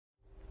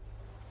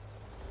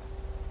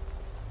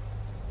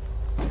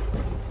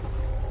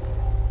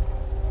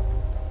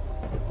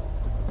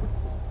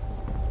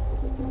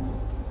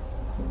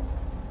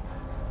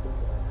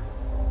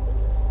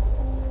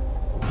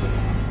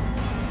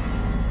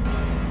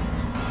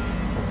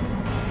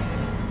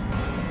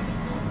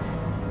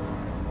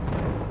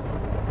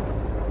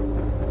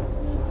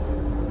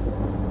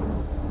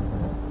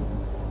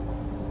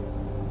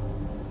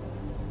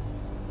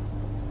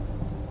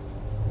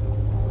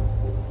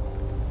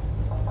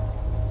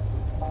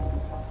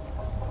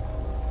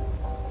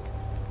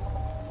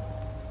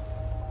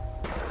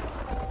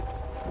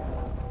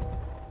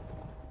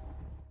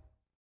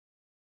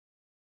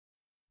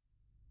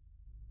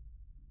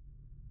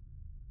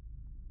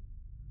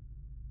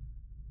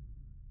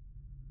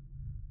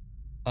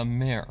A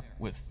mare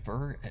with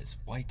fur as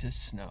white as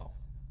snow,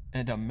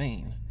 and a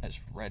mane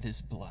as red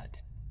as blood.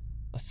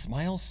 A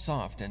smile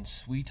soft and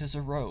sweet as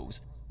a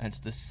rose, and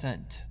the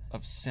scent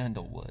of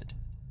sandalwood.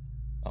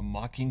 A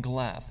mocking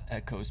laugh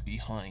echoes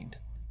behind,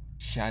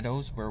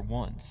 shadows where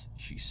once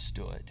she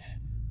stood.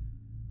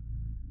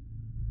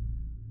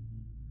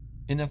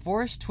 In a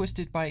forest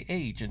twisted by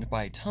age and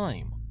by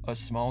time, a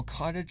small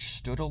cottage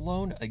stood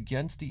alone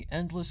against the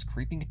endless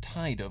creeping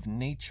tide of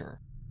nature.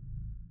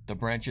 The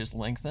branches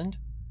lengthened,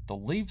 the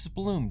leaves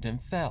bloomed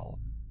and fell,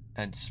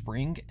 and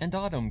spring and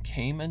autumn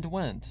came and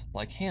went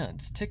like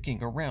hands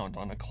ticking around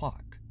on a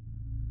clock.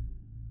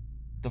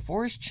 The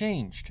forest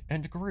changed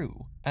and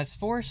grew, as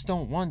forests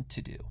don't want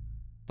to do,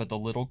 but the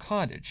little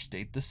cottage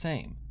stayed the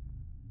same.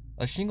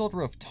 A shingled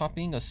roof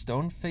topping a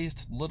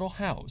stone-faced little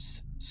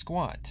house,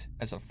 squat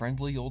as a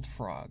friendly old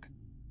frog.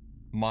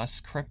 Moss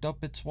crept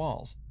up its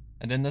walls,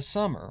 and in the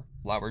summer,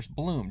 flowers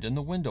bloomed in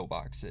the window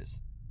boxes.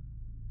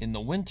 In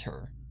the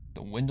winter,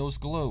 the windows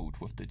glowed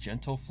with the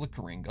gentle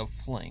flickering of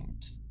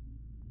flames.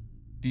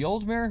 The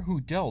old mare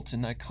who dwelt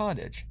in that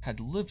cottage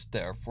had lived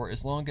there for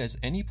as long as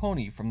any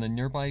pony from the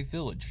nearby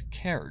village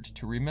cared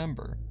to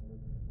remember.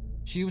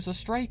 She was a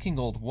striking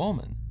old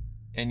woman.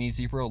 Any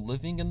zebra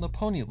living in the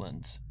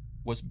ponylands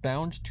was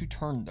bound to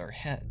turn their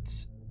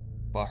heads,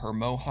 but her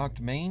mohawked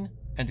mane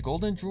and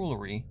golden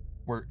jewelry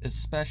were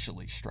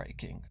especially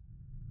striking.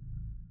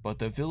 But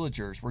the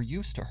villagers were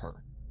used to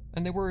her,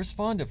 and they were as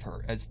fond of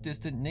her as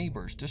distant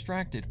neighbors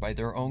distracted by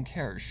their own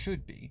cares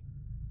should be.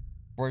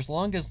 For as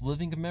long as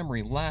living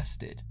memory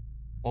lasted,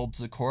 old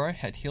Zecora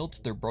had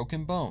healed their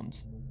broken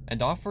bones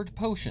and offered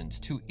potions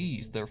to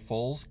ease their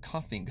foals'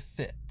 coughing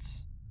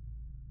fits.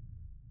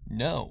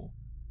 No,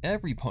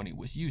 every pony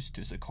was used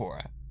to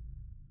Zecora.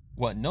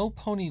 What no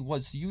pony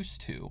was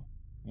used to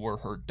were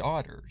her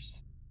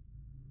daughters.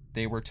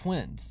 They were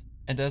twins,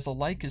 and as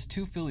alike as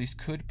two fillies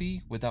could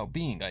be without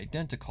being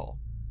identical.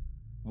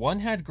 One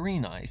had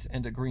green eyes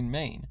and a green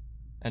mane,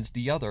 and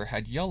the other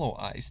had yellow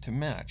eyes to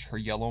match her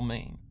yellow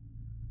mane.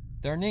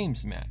 Their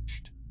names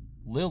matched,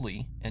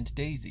 Lily and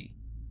Daisy,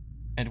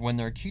 and when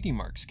their cutie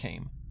marks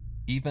came,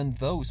 even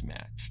those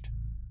matched.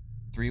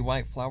 3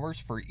 white flowers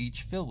for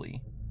each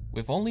filly,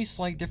 with only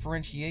slight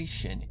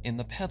differentiation in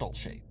the petal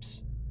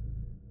shapes.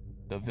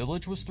 The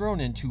village was thrown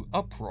into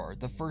uproar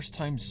the first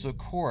time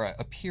Zecora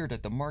appeared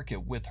at the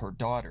market with her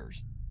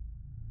daughters.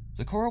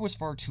 Zecora was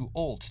far too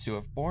old to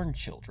have borne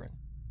children,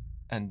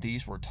 and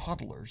these were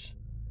toddlers,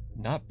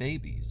 not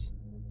babies,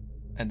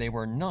 and they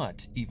were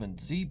not even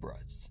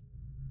zebras.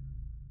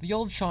 The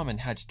old shaman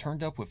had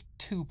turned up with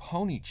 2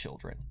 pony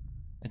children,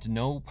 and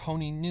no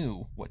pony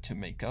knew what to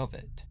make of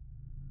it.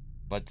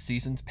 But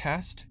seasons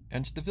passed,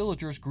 and the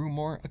villagers grew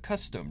more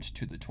accustomed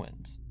to the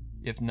twins,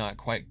 if not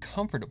quite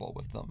comfortable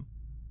with them.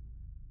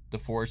 The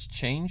forest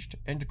changed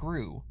and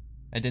grew,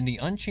 and in the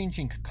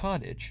unchanging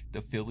cottage,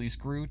 the fillies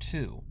grew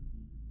too.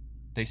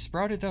 They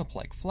sprouted up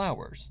like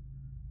flowers,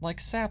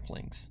 like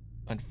saplings,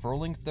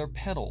 unfurling their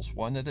petals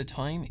one at a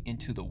time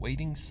into the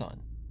waiting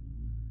sun.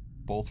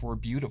 Both were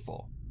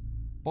beautiful.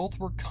 Both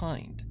were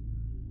kind.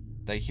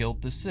 They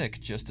healed the sick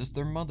just as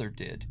their mother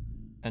did,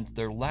 and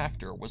their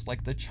laughter was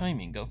like the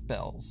chiming of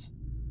bells.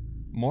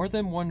 More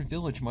than one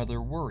village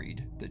mother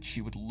worried that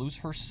she would lose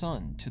her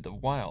son to the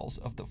wiles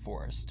of the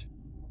forest.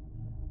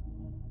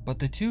 But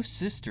the 2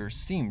 sisters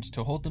seemed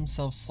to hold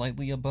themselves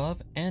slightly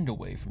above and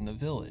away from the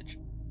village,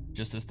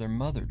 just as their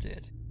mother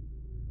did,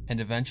 and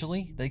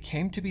eventually they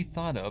came to be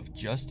thought of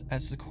just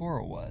as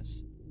Zecora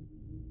was.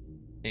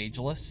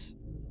 Ageless,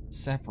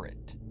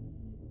 separate,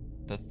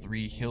 the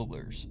 3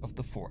 healers of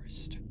the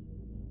forest.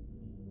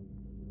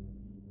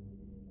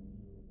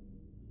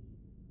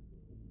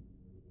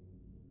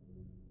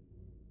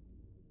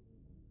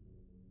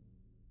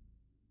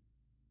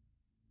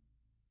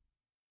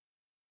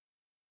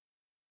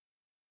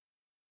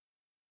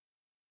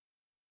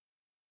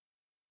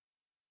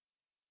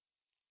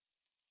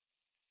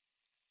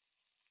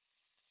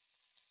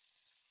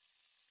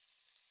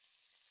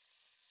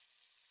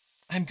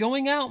 I'm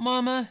going out,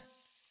 Mama!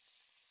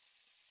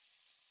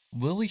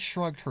 Lily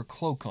shrugged her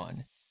cloak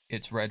on,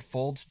 its red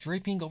folds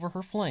draping over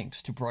her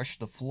flanks to brush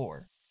the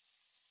floor.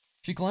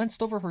 She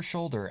glanced over her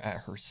shoulder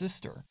at her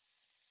sister.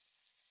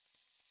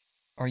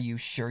 Are you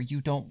sure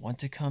you don't want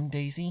to come,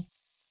 Daisy?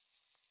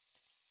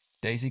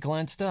 Daisy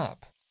glanced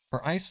up,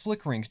 her eyes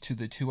flickering to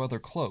the 2 other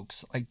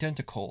cloaks,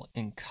 identical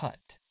in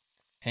cut,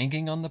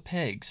 hanging on the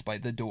pegs by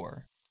the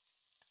door.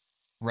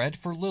 Red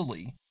for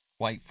Lily,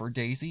 white for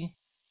Daisy,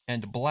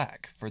 and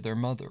black for their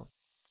mother.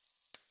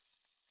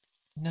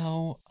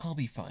 No, I'll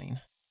be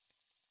fine.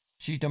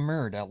 She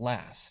demurred at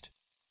last.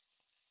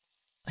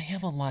 I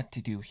have a lot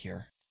to do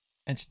here,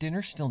 and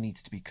dinner still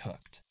needs to be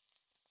cooked.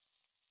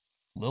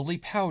 Lily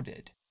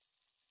pouted.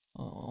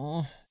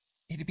 Oh,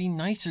 it'd be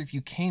nicer if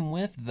you came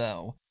with,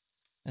 though,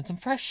 and some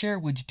fresh air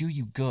would do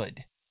you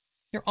good.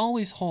 You're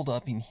always holed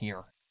up in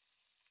here.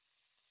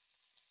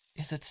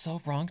 Is it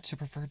so wrong to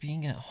prefer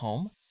being at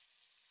home?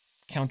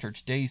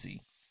 Countered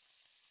Daisy.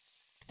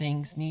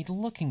 Things need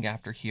looking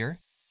after here,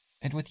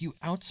 and with you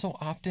out so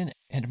often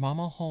and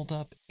Mama holed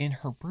up in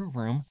her brew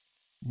room,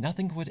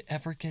 nothing would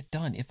ever get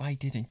done if I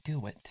didn't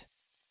do it.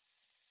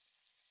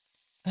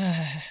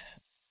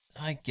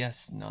 I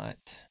guess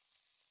not.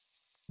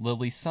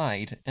 Lily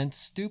sighed and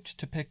stooped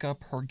to pick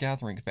up her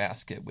gathering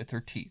basket with her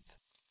teeth.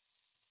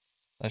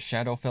 A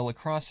shadow fell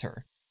across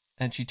her,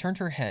 and she turned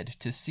her head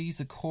to see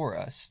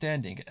Zecora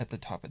standing at the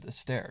top of the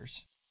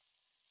stairs.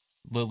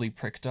 Lily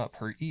pricked up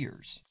her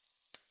ears.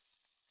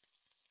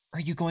 Are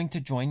you going to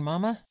join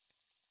Mama?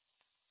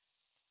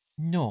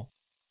 No,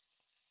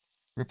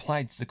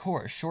 replied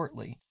Zecora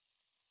shortly.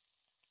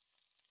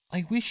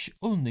 I wish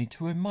only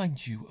to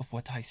remind you of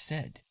what I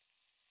said.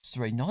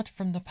 Stray not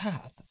from the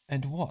path,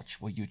 and watch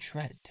where you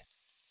tread.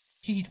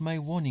 Heed my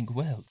warning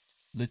well,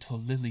 little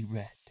Lily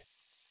Red.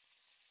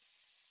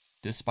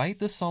 Despite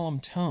the solemn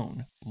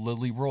tone,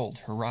 Lily rolled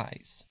her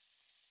eyes.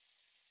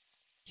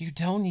 You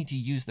don't need to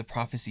use the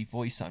prophecy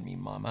voice on me,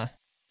 Mama.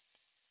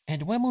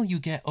 And when will you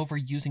get over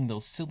using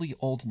those silly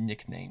old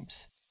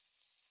nicknames?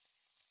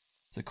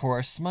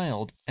 Zecora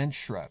smiled and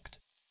shrugged,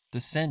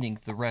 descending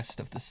the rest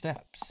of the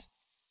steps.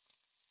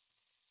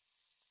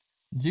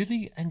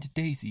 Lily and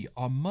Daisy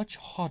are much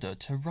harder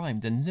to rhyme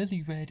than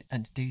Lily Red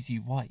and Daisy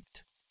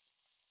White,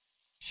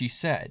 she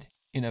said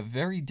in a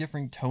very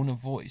different tone of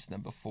voice than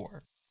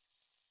before.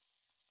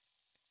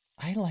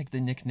 I like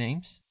the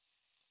nicknames,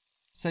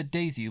 said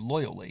Daisy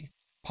loyally,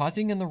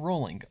 pausing in the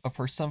rolling of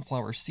her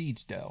sunflower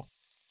seed dough.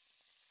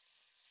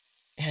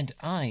 And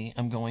I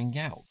am going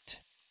out,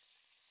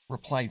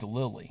 replied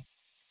Lily.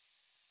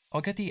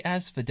 I'll get the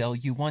asphodel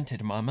you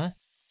wanted, Mama,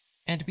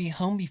 and be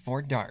home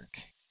before dark.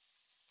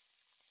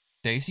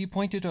 Daisy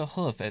pointed a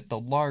hoof at the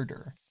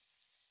larder.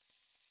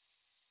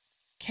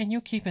 Can you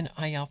keep an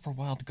eye out for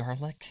wild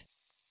garlic?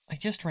 I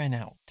just ran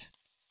out.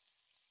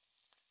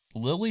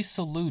 Lily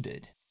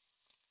saluted.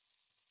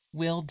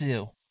 Will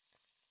do.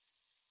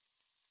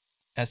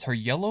 As her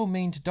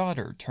yellow-maned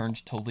daughter turned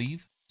to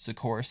leave,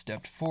 Zecora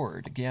stepped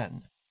forward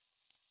again.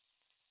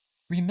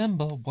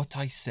 Remember what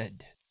I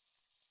said,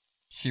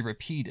 she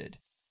repeated,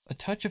 a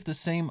touch of the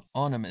same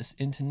ominous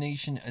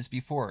intonation as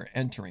before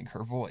entering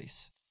her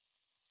voice.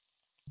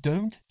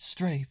 Don't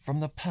stray from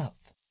the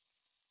path.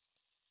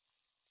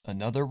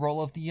 Another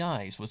roll of the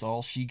eyes was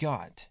all she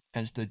got,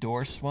 and the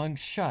door swung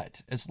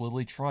shut as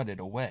Lily trotted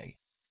away.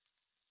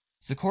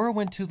 Zecora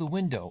went to the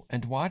window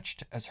and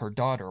watched as her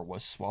daughter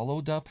was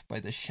swallowed up by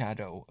the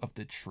shadow of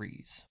the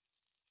trees.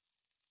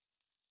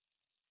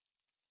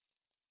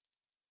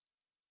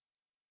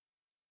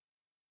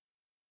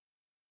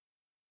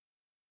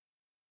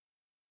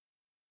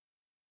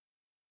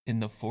 In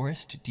the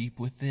forest deep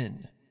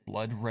within,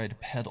 blood-red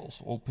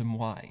petals open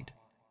wide.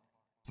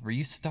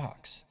 3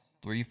 stalks,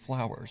 3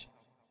 flowers,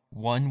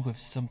 one with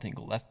something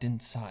left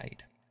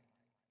inside.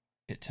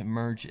 It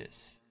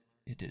emerges.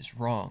 It is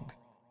wrong.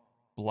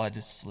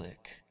 Blood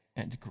slick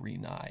and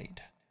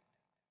green-eyed.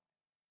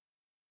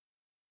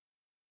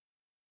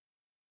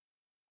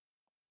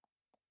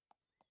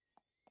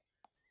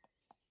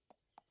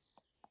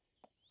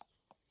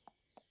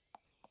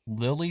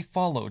 Lily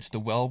followed the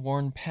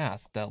well-worn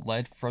path that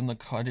led from the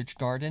cottage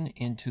garden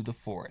into the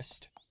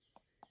forest.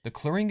 The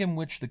clearing in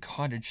which the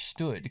cottage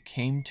stood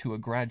came to a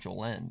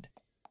gradual end.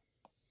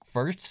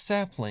 First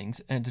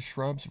saplings and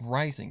shrubs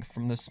rising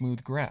from the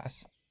smooth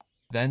grass,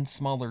 then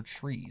smaller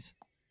trees.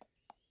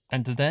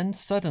 And then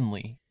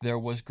suddenly there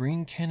was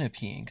green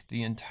canopying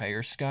the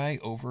entire sky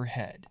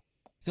overhead,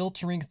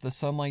 filtering the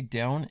sunlight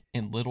down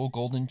in little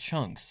golden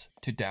chunks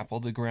to dapple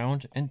the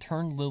ground and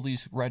turn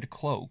Lily's red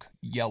cloak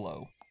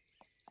yellow.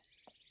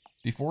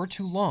 Before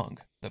too long,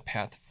 the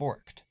path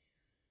forked.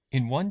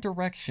 In one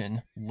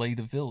direction lay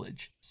the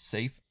village,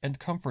 safe and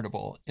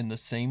comfortable in the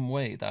same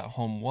way that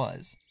home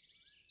was.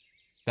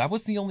 That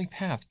was the only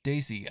path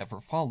Daisy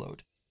ever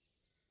followed,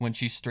 when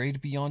she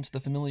strayed beyond the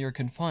familiar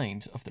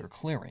confines of their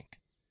clearing.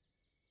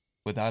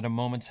 Without a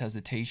moment's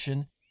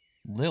hesitation,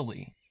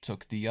 Lily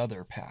took the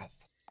other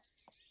path.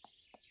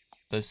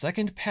 The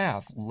second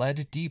path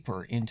led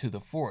deeper into the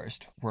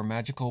forest where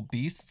magical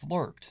beasts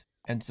lurked,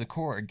 and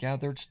Zecora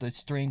gathered the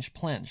strange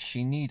plants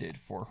she needed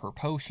for her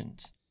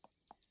potions.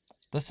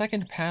 The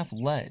second path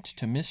led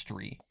to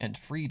mystery and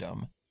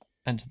freedom,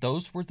 and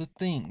those were the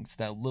things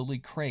that Lily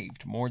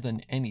craved more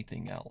than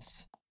anything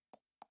else.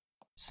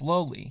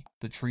 Slowly,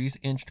 the trees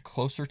inched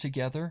closer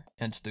together,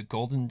 and the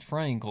golden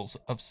triangles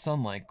of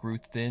sunlight grew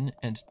thin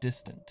and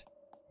distant.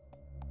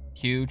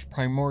 Huge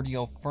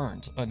primordial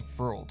ferns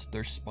unfurled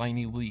their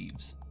spiny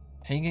leaves,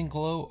 hanging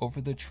low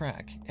over the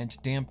track and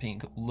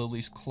damping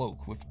Lily's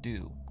cloak with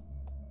dew.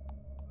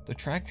 The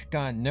track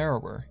got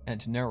narrower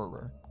and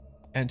narrower,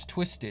 and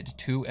twisted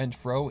to and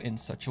fro in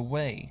such a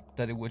way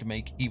that it would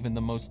make even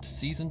the most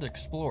seasoned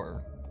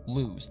explorer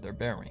lose their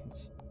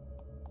bearings.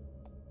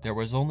 There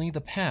was only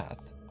the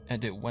path,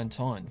 and it went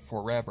on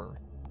forever,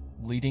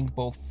 leading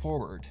both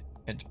forward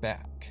and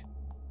back.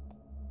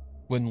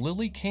 When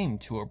Lily came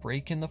to a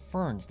break in the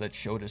ferns that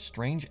showed a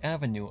strange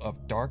avenue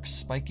of dark,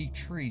 spiky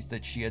trees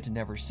that she had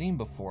never seen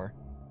before,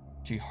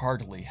 she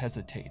hardly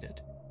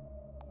hesitated.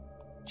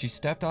 She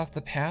stepped off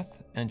the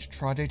path and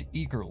trotted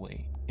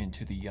eagerly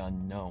into the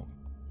unknown.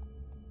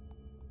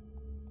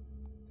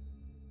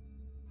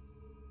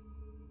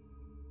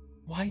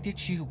 Why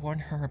did you warn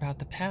her about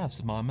the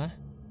paths, Mama?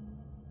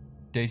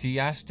 Daisy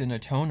asked in a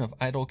tone of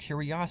idle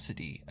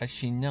curiosity as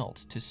she knelt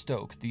to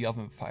stoke the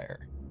oven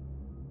fire.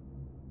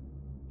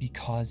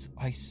 Because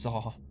I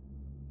saw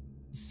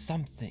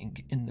something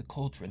in the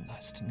cauldron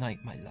last night,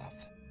 my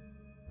love.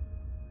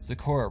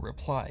 Zecora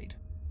replied.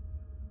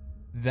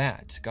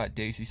 That got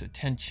Daisy's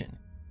attention.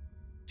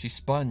 She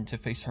spun to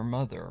face her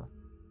mother,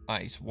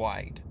 eyes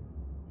wide.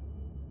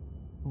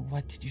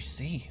 What did you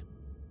see?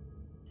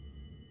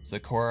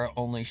 Zecora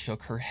only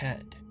shook her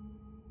head.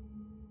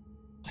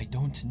 I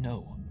don't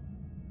know.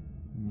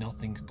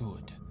 Nothing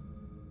good.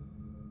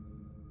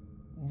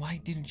 Why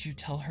didn't you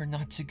tell her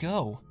not to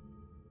go?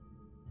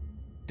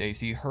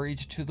 Daisy hurried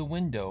to the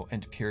window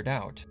and peered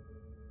out,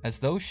 as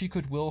though she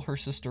could will her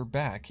sister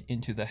back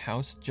into the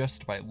house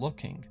just by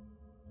looking.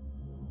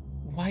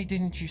 Why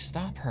didn't you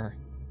stop her?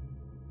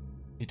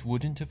 It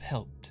wouldn't have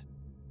helped,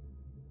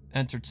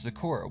 answered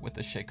Zecora with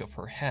a shake of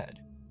her head.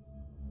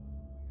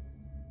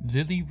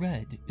 Lily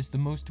Red is the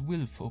most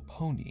willful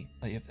pony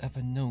I have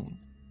ever known.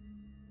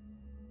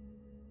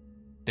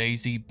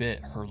 Daisy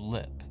bit her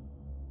lip.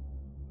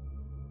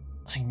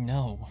 I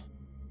know,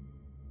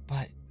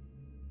 but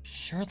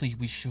surely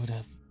we should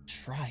have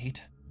tried.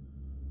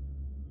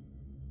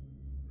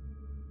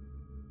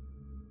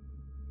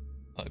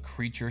 A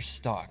creature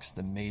stalks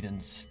the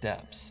maiden's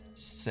steps,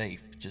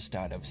 safe just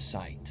out of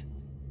sight.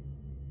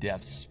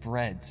 Death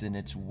spreads in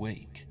its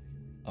wake,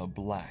 a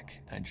black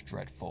and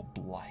dreadful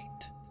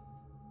blight.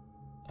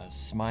 A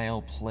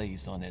smile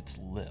plays on its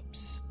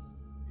lips.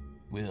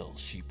 Will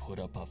she put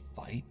up a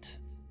fight?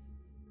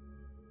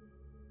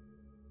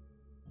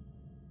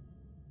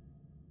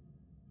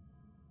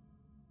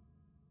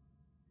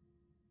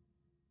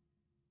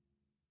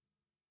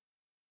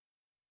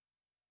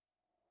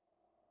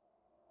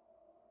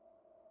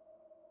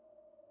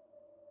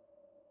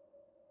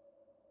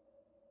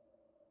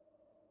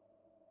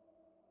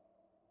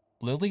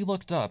 Lily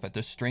looked up at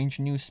the strange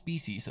new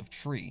species of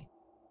tree.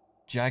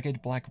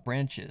 Jagged black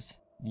branches,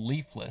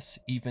 leafless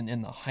even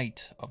in the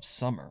height of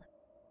summer.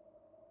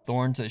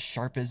 Thorns as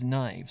sharp as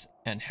knives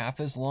and half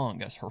as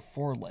long as her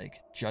foreleg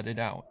jutted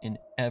out in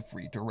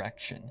every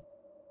direction.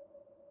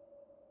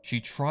 She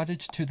trotted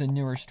to the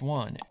nearest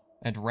one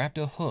and rapped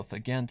a hoof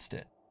against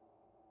it.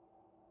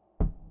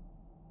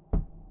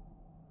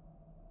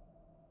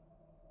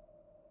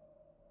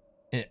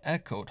 It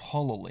echoed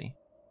hollowly,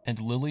 and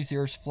Lily's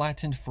ears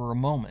flattened for a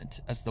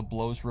moment as the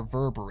blows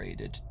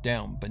reverberated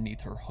down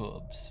beneath her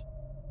hooves.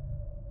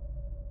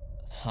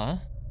 Huh?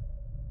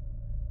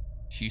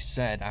 She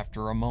said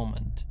after a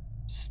moment,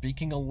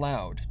 speaking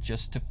aloud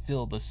just to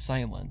fill the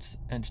silence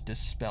and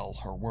dispel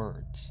her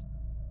words.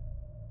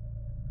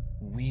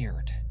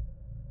 Weird.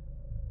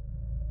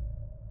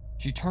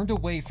 She turned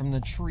away from the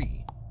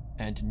tree,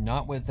 and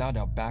not without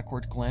a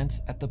backward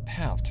glance at the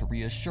path to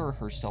reassure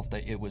herself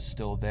that it was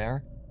still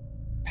there,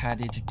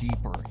 padded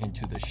deeper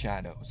into the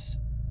shadows,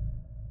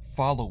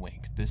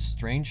 following this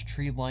strange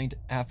tree-lined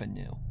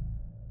avenue.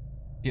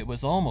 It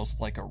was almost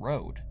like a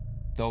road,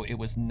 though it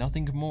was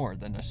nothing more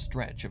than a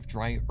stretch of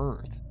dry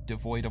earth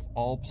devoid of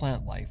all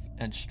plant life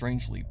and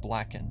strangely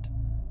blackened,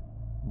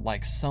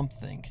 like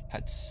something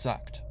had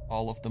sucked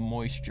all of the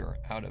moisture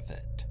out of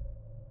it.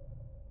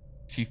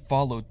 She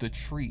followed the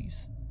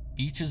trees,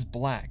 each as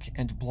black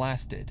and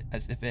blasted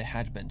as if it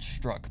had been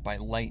struck by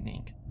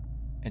lightning,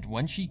 and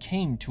when she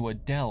came to a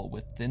dell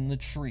within the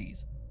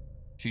trees,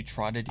 she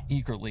trotted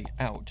eagerly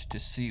out to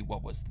see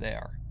what was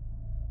there.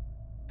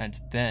 And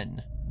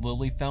then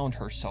Lily found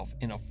herself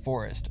in a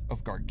forest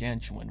of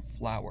gargantuan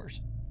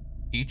flowers,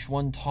 each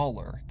one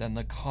taller than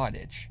the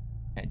cottage,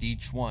 and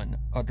each one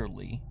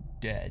utterly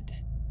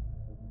dead.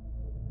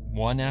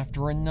 One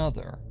after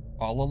another,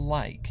 all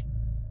alike,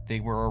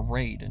 they were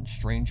arrayed in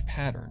strange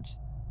patterns,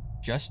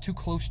 just too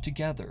close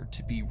together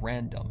to be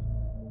random,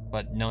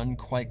 but none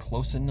quite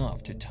close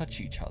enough to touch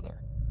each other.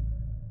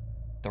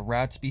 The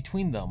routes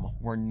between them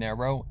were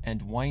narrow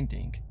and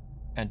winding,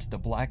 and the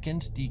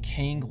blackened,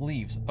 decaying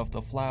leaves of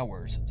the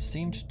flowers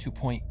seemed to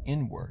point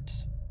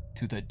inwards,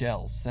 to the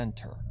dell's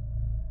center.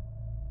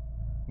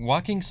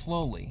 Walking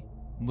slowly,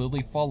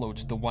 Lily followed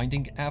the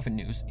winding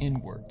avenues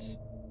inwards,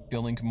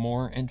 feeling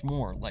more and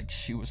more like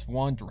she was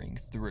wandering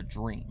through a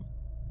dream.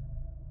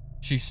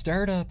 She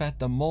stared up at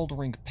the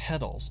moldering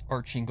petals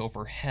arching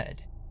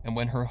overhead, and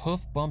when her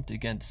hoof bumped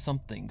against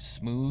something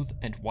smooth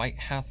and white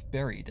half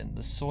buried in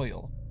the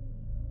soil,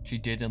 she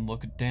didn't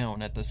look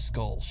down at the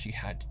skull she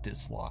had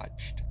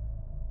dislodged.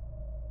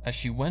 As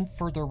she went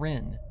further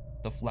in,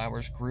 the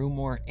flowers grew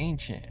more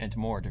ancient and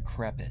more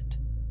decrepit.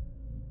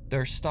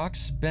 Their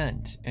stalks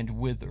bent and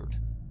withered,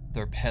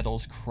 their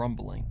petals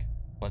crumbling,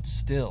 but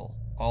still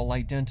all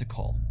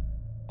identical,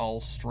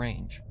 all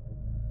strange,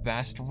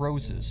 vast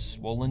roses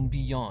swollen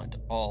beyond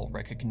all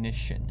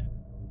recognition.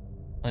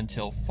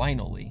 Until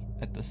finally,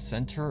 at the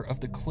center of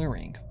the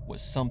clearing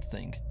was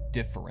something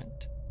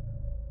different.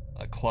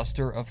 A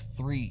cluster of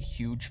 3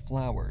 huge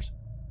flowers,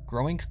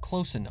 growing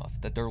close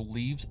enough that their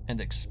leaves and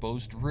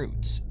exposed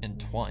roots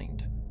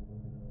entwined.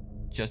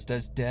 Just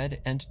as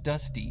dead and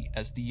dusty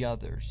as the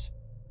others.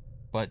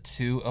 But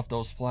 2 of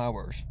those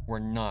flowers were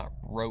not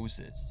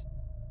roses.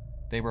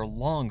 They were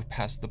long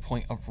past the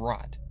point of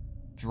rot,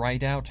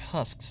 dried out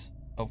husks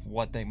of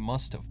what they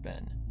must have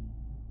been.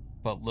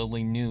 But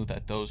Lily knew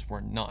that those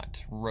were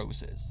not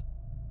roses.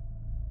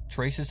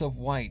 Traces of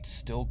white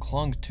still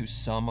clung to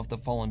some of the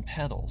fallen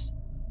petals,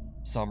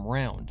 some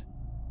round,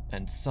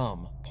 and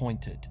some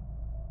pointed.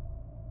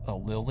 A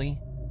lily,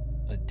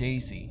 a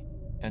daisy,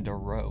 and a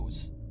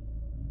rose,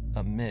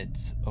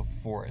 amidst a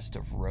forest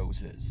of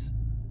roses.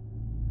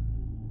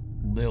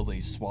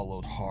 Lily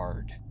swallowed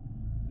hard.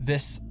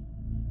 This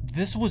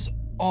was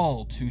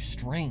all too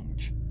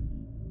strange.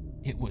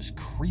 It was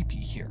creepy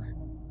here,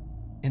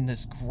 in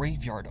this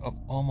graveyard of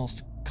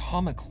almost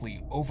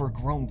comically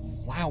overgrown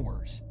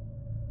flowers.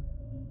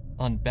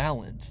 On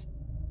balance,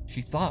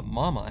 she thought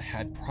Mama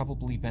had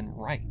probably been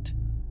right.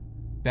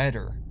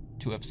 Better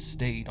to have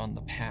stayed on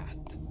the path.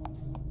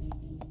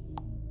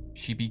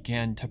 She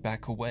began to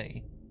back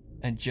away,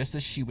 and just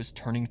as she was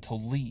turning to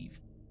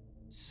leave,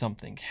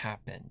 something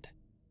happened.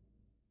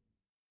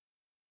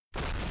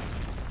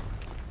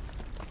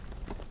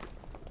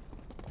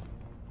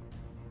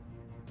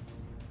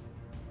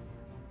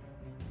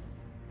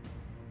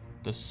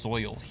 The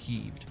soil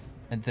heaved,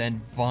 and then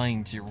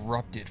vines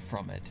erupted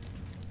from it.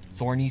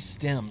 Thorny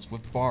stems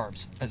with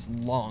barbs as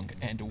long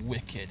and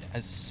wicked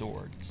as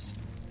swords.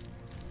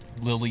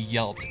 Lily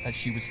yelped as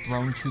she was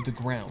thrown to the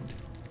ground,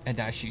 and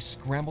as she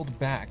scrambled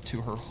back to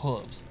her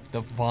hooves,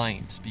 the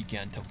vines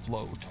began to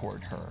flow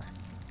toward her.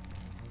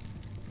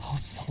 "Oh,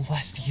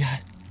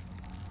 Celestia!"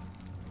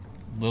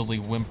 Lily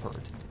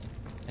whimpered,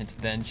 and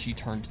then she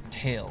turned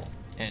tail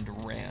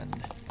and ran.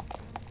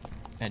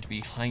 And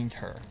behind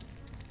her,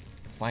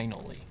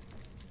 finally,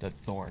 the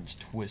thorns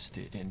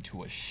twisted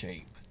into a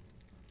shape.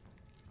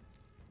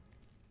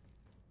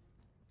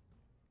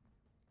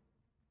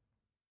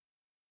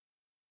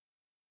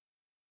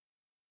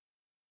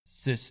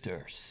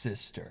 Sister,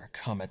 sister,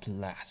 come at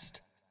last.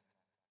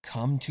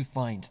 Come to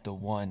find the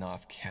one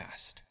off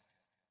cast.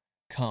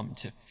 Come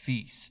to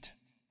feast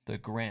the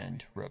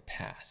grand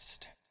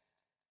repast.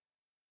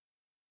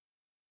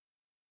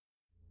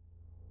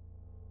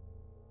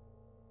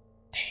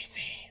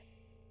 Daisy.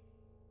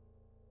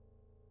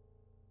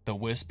 The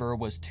whisper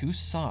was too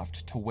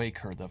soft to wake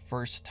her the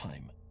first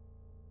time.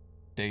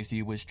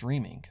 Daisy was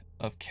dreaming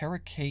of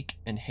carrot cake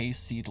and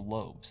hayseed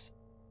loaves,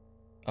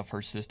 of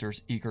her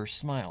sister's eager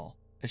smile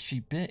as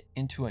she bit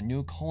into a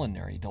new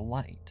culinary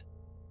delight.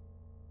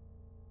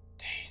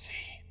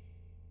 Daisy.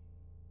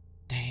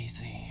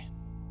 Daisy.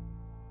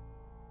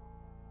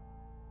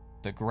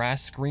 The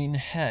grass-green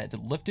head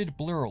lifted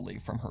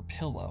blurrily from her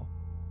pillow,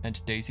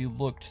 and Daisy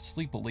looked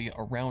sleepily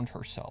around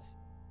herself.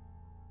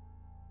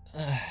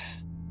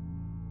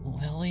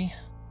 Lily?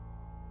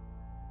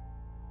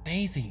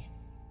 Daisy.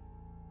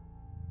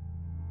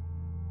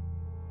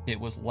 It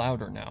was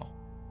louder now,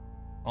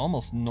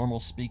 almost normal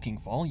speaking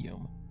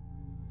volume,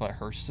 but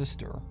her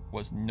sister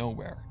was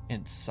nowhere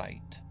in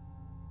sight.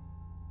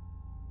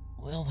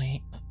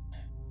 Lily,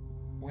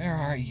 where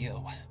are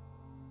you?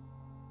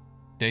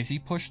 Daisy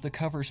pushed the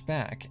covers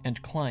back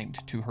and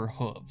climbed to her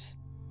hooves.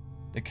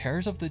 The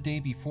cares of the day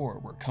before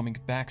were coming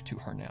back to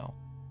her now,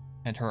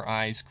 and her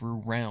eyes grew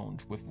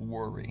round with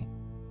worry.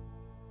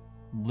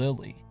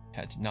 Lily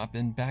had not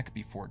been back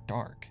before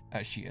dark,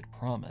 as she had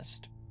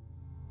promised.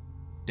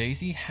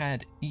 Daisy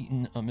had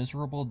eaten a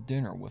miserable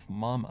dinner with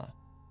Mama,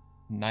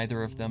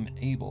 neither of them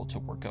able to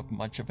work up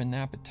much of an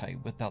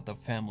appetite without the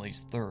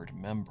family's third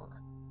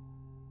member.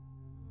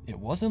 It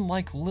wasn't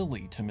like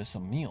Lily to miss a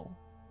meal.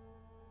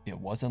 It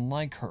wasn't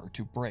like her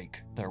to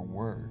break their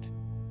word.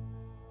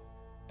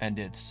 And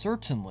it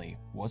certainly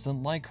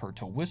wasn't like her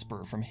to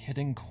whisper from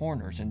hidden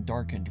corners in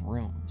darkened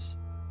rooms.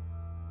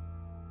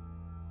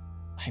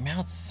 I'm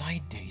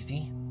outside,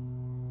 Daisy.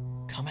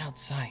 Come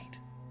outside.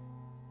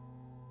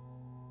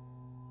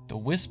 The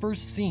whispers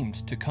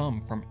seemed to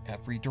come from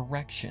every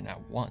direction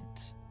at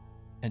once,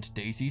 and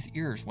Daisy's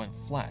ears went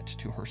flat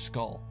to her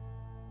skull.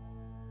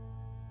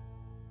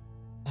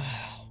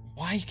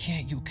 Why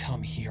can't you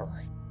come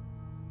here?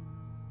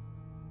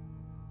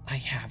 I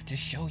have to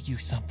show you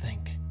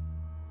something.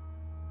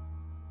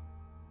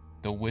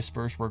 The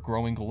whispers were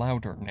growing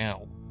louder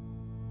now,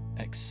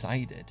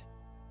 excited.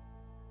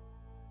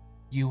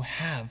 You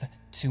have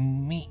to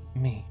meet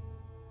me.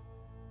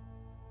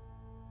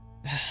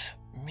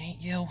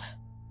 Meet you?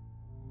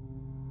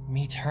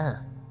 Meet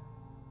her.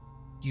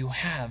 You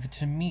have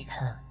to meet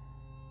her.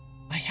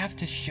 I have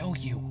to show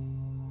you.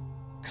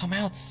 Come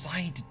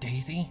outside,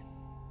 Daisy.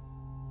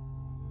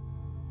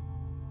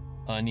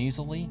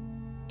 Uneasily,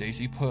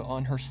 Daisy put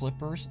on her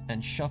slippers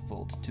and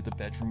shuffled to the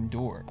bedroom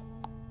door.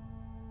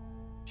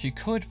 She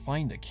could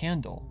find a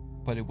candle,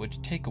 but it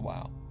would take a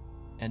while,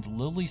 and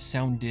Lily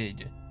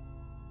sounded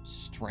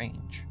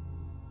strange.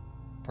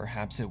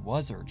 Perhaps it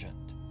was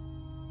urgent.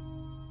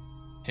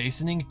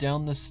 Hastening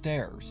down the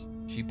stairs,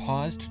 she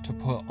paused to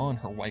put on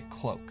her white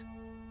cloak,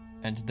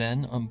 and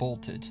then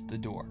unbolted the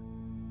door.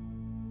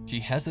 She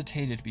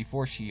hesitated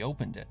before she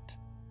opened it.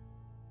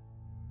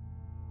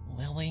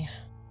 Lily,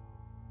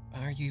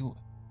 are you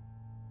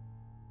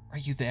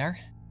there?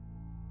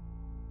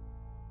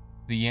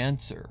 The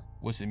answer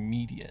was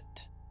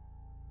immediate.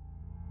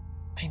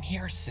 I'm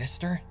here,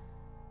 sister.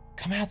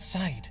 Come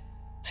outside.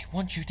 I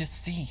want you to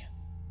see.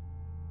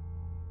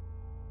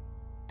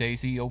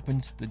 Daisy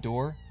opened the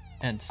door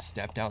and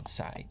stepped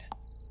outside.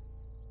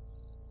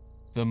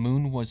 The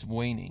moon was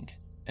waning,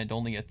 and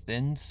only a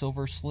thin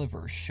silver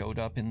sliver showed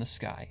up in the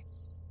sky.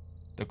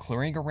 The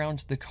clearing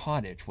around the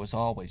cottage was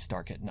always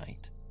dark at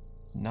night,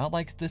 not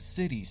like the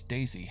cities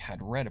Daisy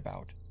had read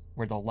about,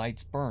 where the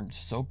lights burned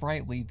so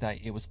brightly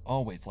that it was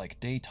always like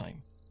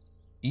daytime,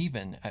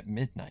 even at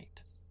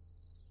midnight.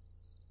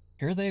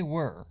 Here they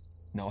were,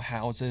 no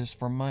houses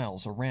for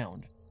miles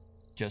around,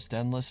 just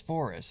endless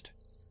forest,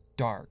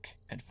 dark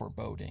and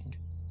foreboding.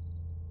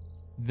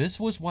 This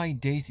was why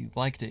Daisy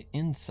liked it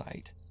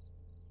inside.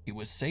 It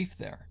was safe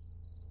there.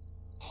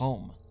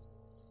 Home,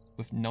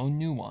 with no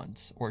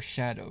nuance or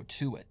shadow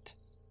to it.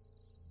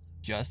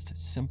 Just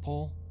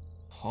simple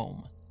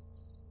home.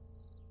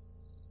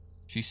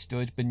 She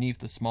stood beneath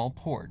the small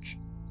porch,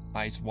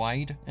 eyes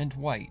wide and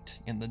white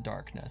in the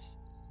darkness,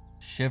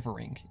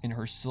 shivering in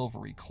her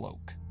silvery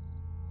cloak.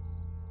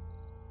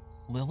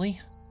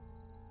 Lily?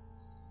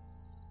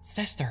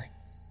 Sister,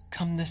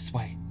 come this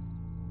way.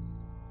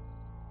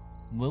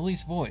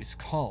 Lily's voice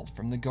called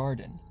from the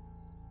garden.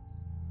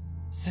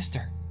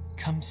 Sister,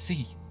 come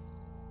see.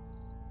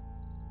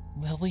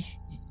 Lily,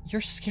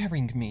 you're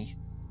scaring me.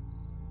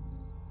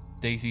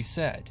 Daisy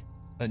said,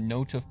 a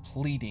note of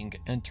pleading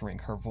entering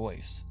her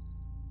voice,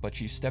 but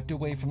she stepped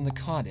away from the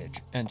cottage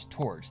and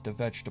towards the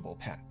vegetable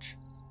patch.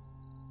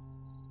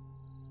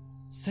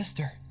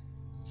 Sister,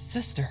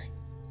 sister,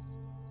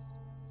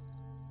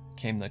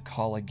 came the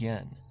call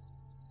again,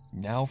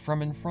 now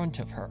from in front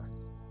of her,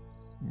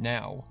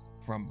 now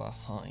from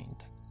behind,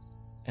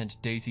 and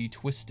Daisy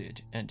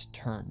twisted and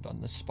turned on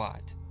the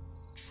spot,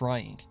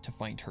 trying to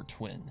find her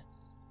twin.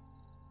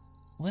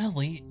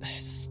 Lily,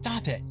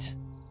 stop it.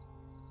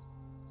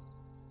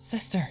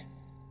 Sister,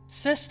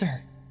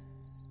 sister.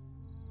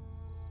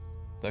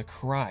 The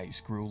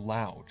cries grew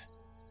loud,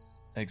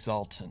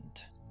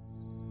 exultant.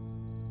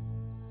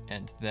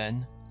 And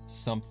then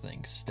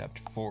something stepped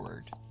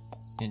forward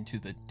into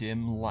the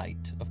dim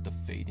light of the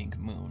fading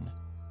moon.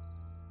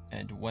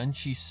 And when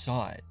she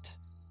saw it,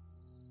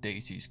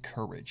 Daisy's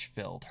courage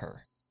filled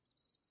her.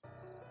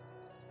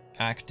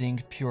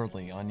 Acting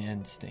purely on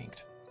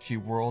instinct, she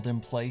whirled in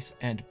place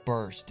and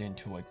burst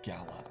into a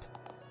gallop.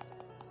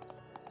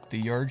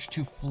 The urge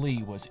to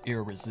flee was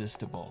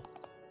irresistible.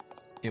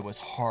 It was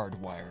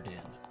hardwired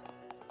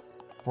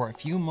in. For a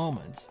few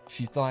moments,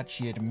 she thought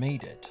she had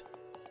made it,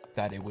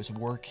 that it was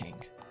working.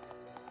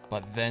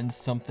 But then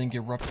something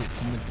erupted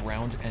from the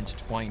ground and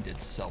twined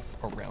itself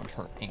around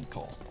her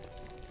ankle,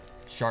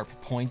 sharp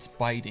points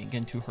biting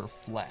into her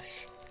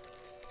flesh,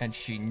 and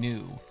she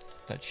knew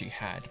that she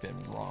had been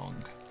wrong.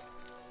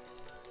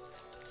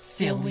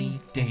 Silly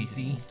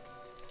Daisy,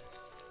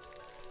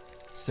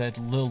 said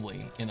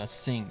Lily in a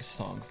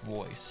sing-song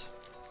voice.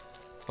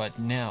 But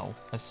now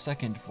a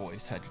second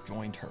voice had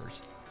joined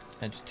hers,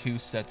 and two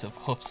sets of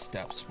hoof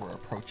steps were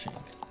approaching.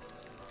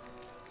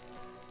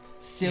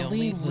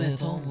 Silly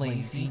little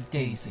lazy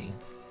Daisy,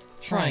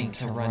 trying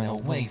to run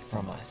away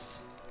from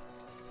us.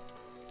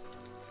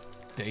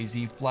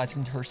 Daisy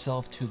flattened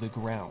herself to the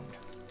ground,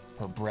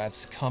 her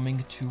breaths coming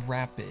too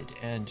rapid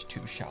and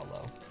too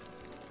shallow,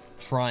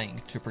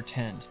 trying to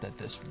pretend that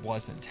this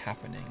wasn't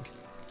happening.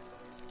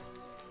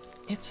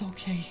 It's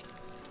okay.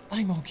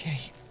 I'm okay.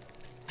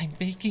 I'm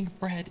baking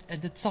bread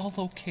and it's all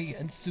okay,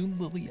 and soon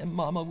Lily and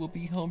Mama will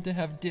be home to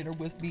have dinner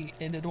with me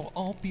and it'll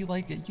all be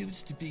like it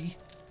used to be.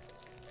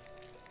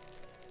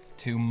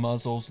 Two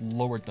muzzles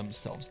lowered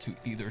themselves to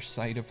either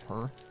side of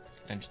her,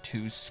 and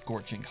two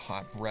scorching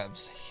hot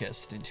breaths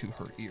hissed into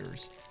her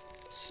ears,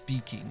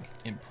 speaking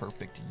in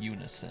perfect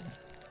unison.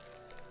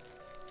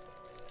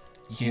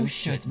 You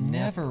should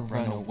never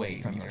run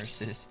away from your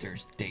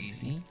sisters,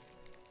 Daisy.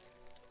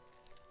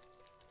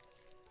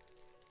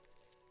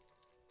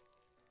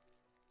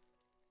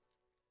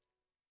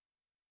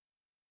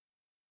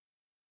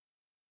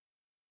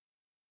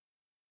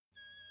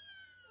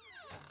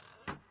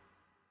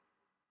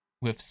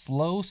 With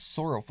slow,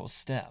 sorrowful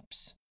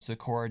steps,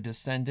 Zecora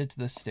descended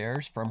the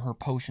stairs from her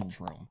potions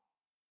room.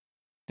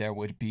 There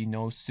would be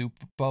no soup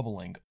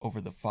bubbling over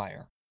the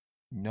fire,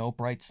 no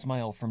bright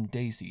smile from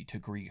Daisy to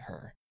greet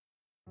her.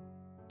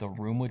 The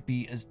room would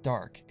be as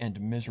dark and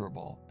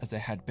miserable as it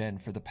had been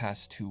for the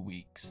past 2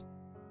 weeks,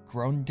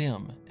 grown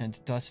dim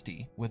and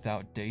dusty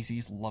without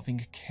Daisy's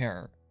loving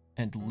care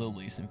and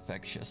Lily's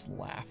infectious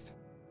laugh.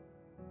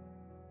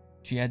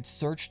 She had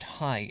searched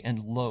high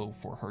and low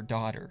for her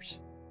daughters,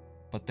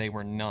 but they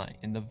were not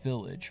in the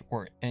village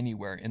or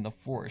anywhere in the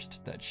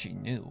forest that she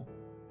knew.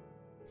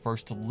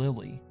 First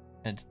Lily,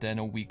 and then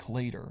a week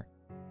later,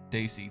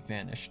 Daisy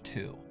vanished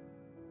too.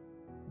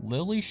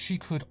 Lily, she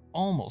could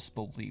almost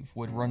believe,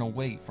 would run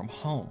away from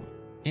home.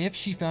 If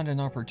she found an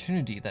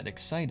opportunity that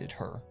excited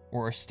her,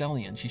 or a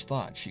stallion she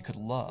thought she could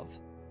love.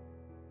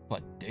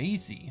 But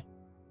Daisy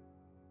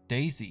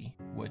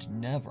would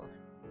never,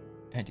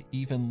 and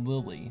even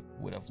Lily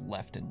would have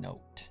left a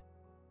note.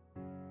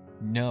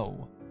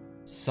 No,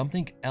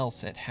 something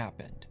else had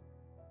happened.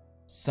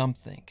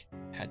 Something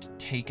had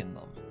taken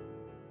them.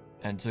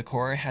 And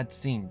Zecora had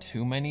seen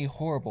too many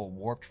horrible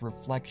warped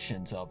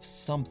reflections of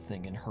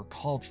something in her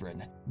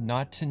cauldron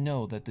not to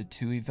know that the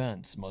two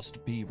events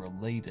must be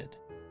related.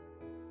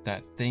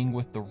 That thing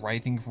with the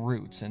writhing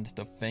roots and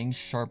the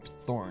fang-sharp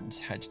thorns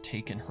had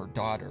taken her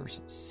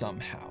daughters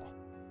somehow.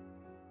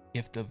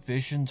 If the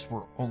visions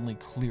were only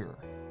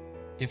clearer,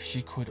 if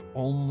she could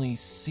only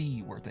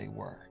see where they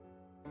were.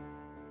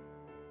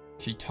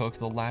 She took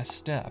the last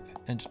step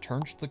and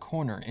turned the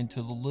corner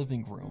into the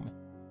living room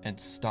and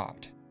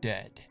stopped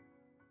dead.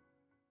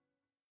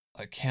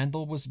 A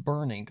candle was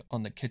burning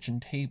on the kitchen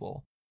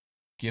table,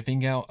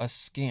 giving out a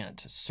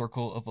scant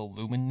circle of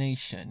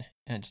illumination,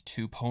 and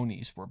two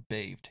ponies were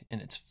bathed in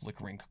its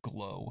flickering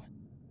glow.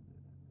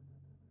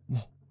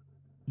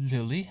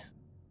 Lily?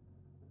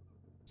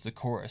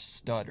 Zecora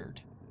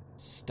stuttered,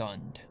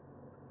 stunned.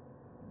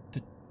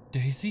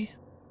 Daisy?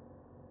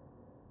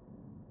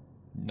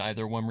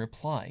 Neither one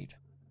replied,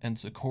 and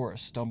Zecora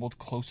stumbled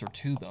closer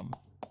to them,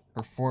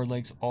 her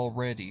forelegs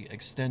already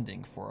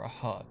extending for a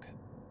hug.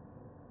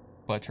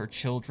 But her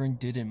children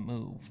didn't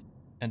move,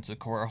 and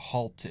Zecora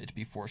halted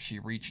before she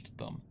reached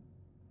them,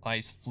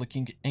 eyes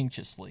flicking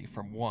anxiously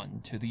from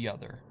one to the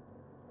other.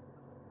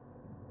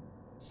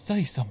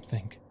 Say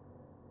something,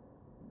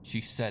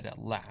 she said at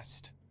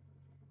last.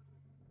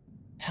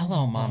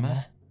 Hello,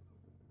 Mama,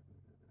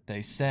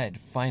 they said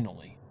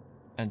finally,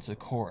 and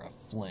Zecora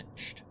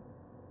flinched.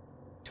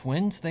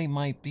 Twins they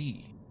might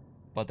be,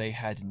 but they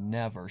had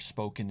never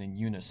spoken in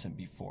unison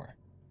before.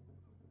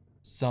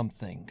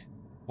 Something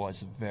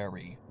was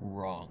very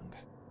wrong.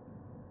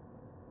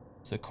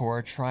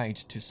 Zecora tried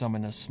to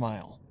summon a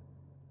smile.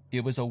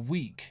 It was a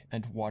weak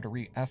and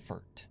watery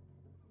effort.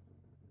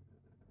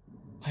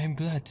 I am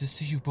glad to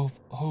see you both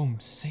home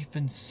safe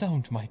and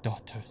sound, my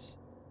daughters.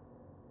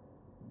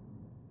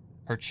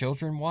 Her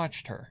children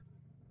watched her,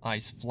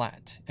 eyes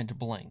flat and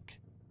blank.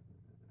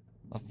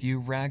 A few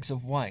rags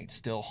of white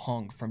still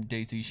hung from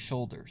Daisy's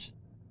shoulders.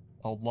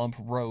 A lump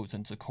rose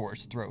in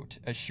Zecora's throat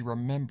as she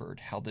remembered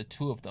how the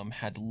two of them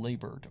had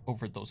labored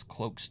over those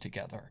cloaks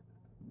together.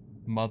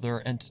 Mother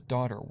and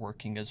daughter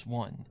working as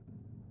one.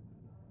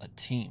 A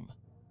team.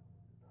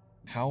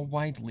 How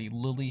widely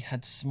Lily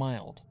had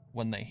smiled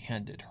when they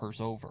handed hers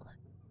over.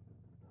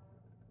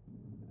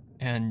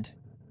 And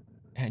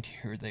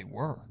here they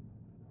were,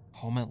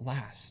 home at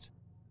last,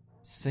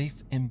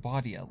 safe in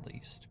body at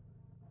least,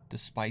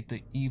 despite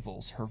the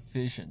evils her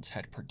visions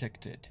had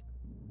predicted.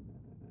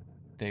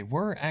 They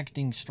were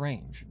acting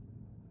strange,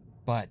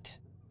 but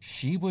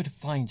she would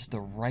find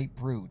the right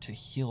brew to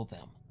heal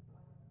them.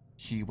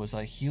 She was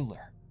a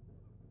healer.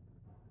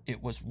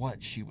 It was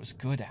what she was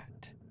good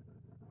at.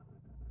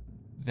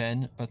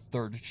 Then a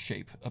third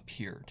shape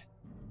appeared,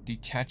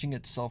 detaching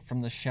itself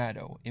from the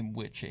shadow in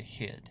which it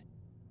hid.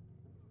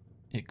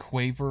 It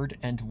quavered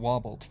and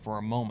wobbled for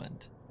a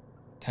moment,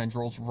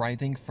 tendrils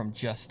writhing from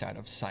just out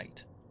of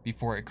sight,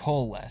 before it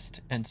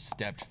coalesced and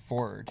stepped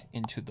forward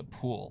into the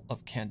pool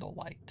of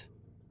candlelight.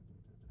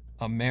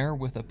 A mare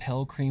with a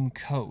pale cream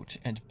coat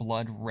and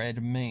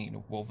blood-red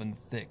mane woven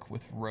thick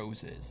with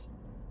roses,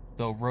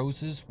 though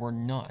roses were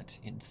not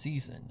in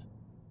season,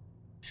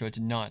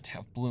 should not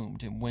have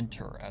bloomed in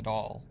winter at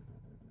all.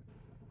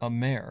 A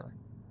mare,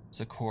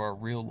 Zecora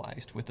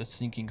realized with a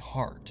sinking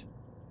heart,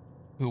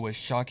 who was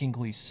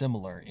shockingly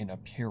similar in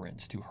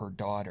appearance to her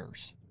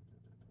daughters.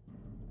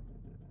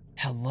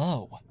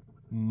 Hello,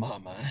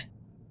 Mama,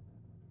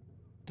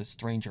 the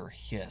stranger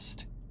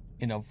hissed,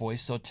 in a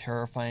voice so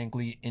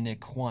terrifyingly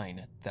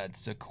inequine that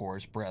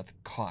Zecora's breath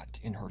caught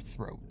in her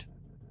throat.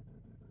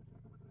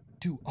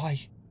 Do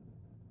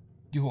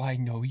I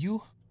know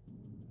you?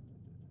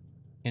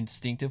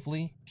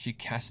 Instinctively, she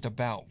cast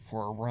about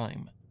for a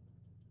rhyme.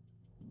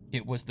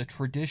 It was the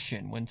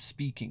tradition when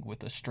speaking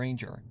with a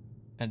stranger,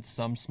 and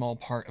some small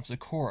part of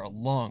Zecora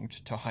longed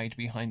to hide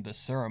behind the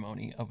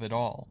ceremony of it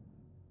all,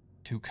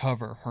 to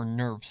cover her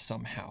nerves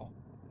somehow.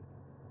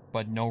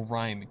 But no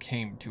rhyme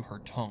came to her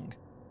tongue,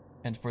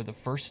 and for the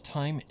first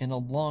time in a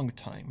long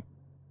time,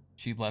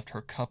 she left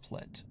her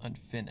couplet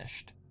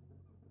unfinished.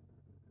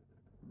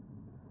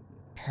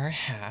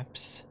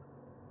 Perhaps,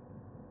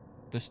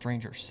 the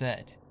stranger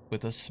said,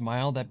 with a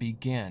smile that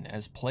began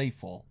as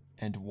playful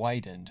and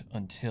widened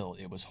until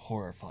it was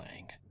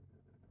horrifying.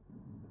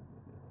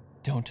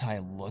 Don't I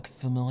look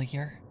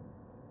familiar?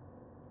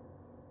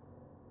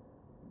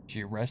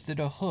 She rested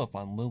a hoof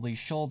on Lily's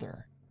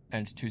shoulder,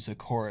 and to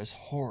Zecora's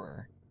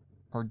horror,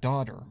 her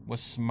daughter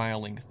was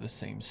smiling the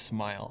same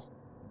smile,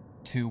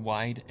 too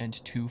wide and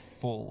too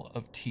full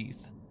of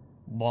teeth,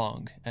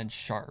 long and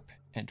sharp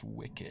and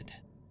wicked.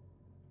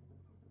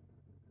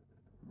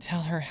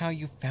 Tell her how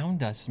you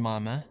found us,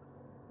 Mama,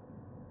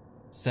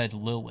 said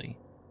Lily,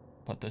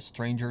 but the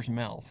stranger's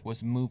mouth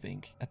was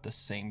moving at the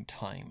same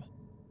time.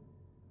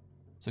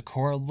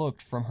 Zecora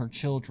looked from her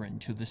children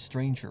to the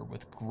stranger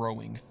with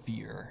growing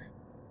fear.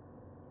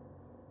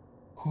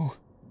 Who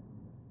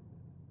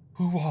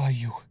are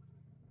you?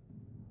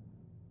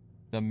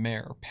 The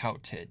mare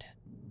pouted.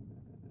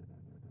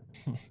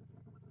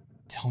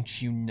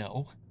 Don't you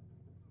know?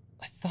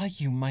 I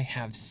thought you might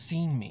have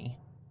seen me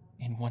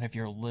in one of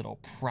your little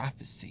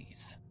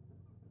prophecies.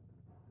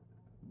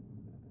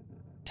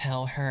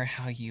 Tell her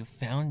how you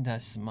found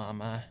us,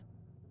 Mama,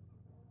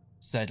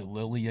 said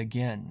Lily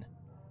again,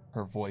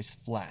 her voice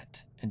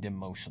flat and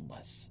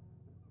emotionless.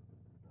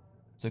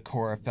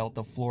 Zecora felt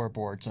the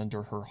floorboards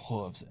under her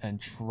hooves and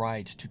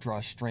tried to draw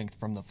strength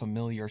from the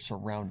familiar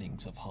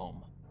surroundings of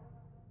home.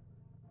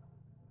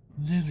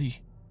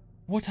 Lily,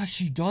 what has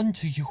she done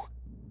to you?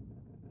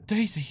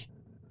 Daisy,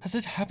 has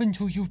it happened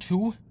to you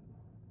too?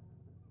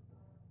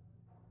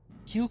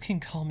 You can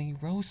call me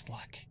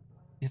Roseluck,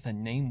 if a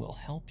name will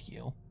help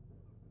you,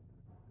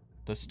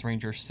 the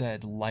stranger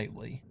said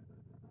lightly.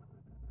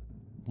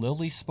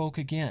 Lily spoke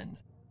again,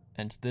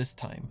 and this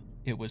time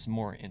it was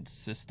more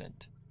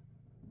insistent.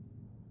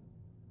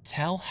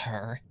 Tell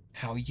her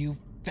how you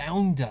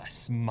found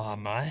us,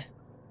 Mama.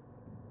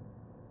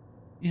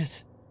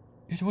 It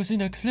was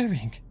in a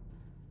clearing,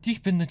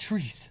 deep in the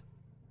trees.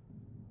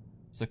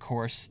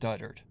 Zecora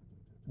stuttered,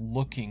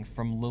 looking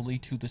from Lily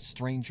to the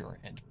stranger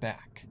and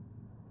back.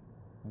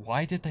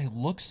 Why did they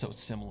look so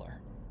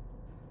similar?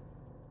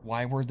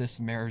 Why were this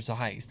mare's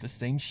eyes the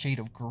same shade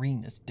of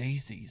green as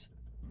Daisy's?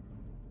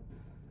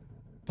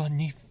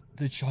 Beneath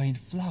the giant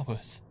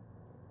flowers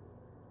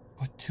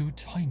were two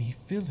tiny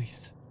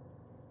fillies.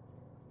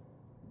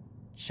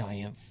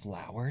 Giant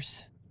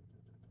flowers?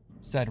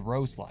 Said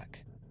Roseluck,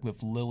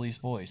 with Lily's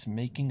voice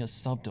making a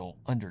subtle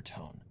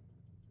undertone.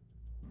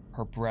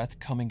 Her breath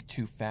coming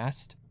too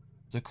fast,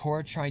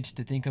 Zecora tried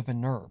to think of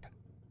an herb,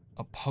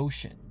 a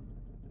potion,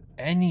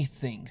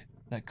 anything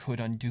that could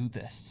undo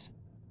this.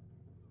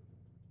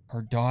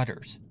 Her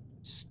daughters,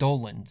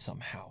 stolen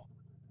somehow,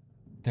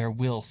 their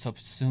will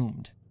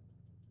subsumed.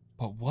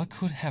 But what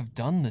could have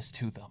done this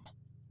to them?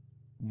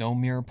 No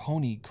mere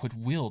pony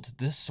could wield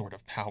this sort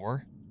of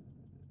power.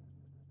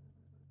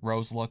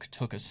 Roseluck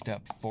took a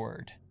step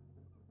forward.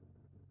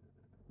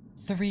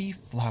 3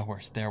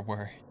 flowers there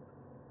were.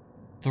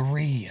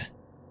 3.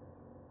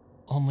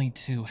 Only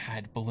 2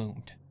 had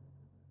bloomed.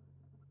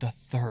 The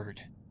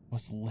 3rd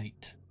was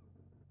late.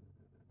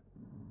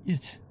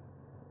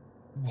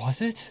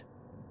 Was it?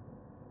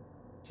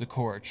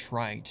 Zecora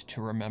tried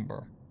to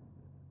remember.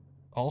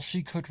 All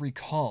she could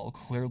recall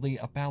clearly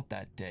about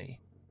that day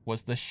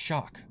was the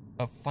shock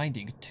of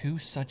finding 2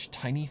 such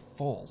tiny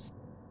foals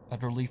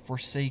utterly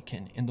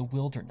forsaken in the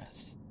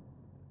wilderness,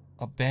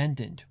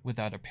 abandoned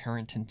without a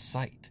parent in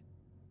sight.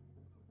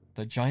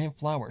 The giant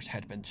flowers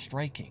had been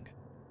striking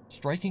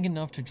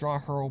enough to draw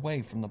her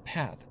away from the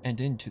path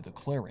and into the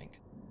clearing.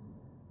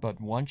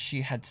 But once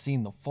she had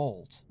seen the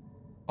foals,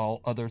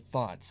 all other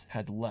thoughts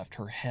had left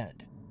her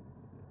head.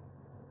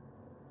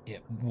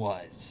 It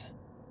was,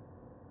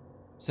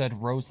 said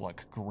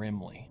Roseluck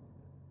grimly.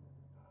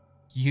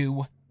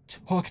 You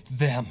took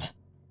them,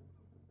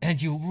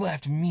 and you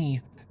left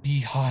me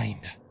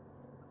behind.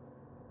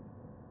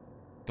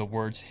 The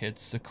words hit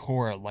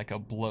Zecora like a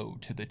blow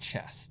to the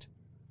chest.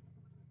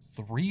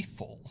 3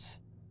 foals?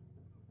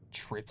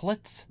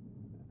 Triplets?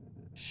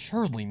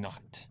 Surely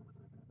not.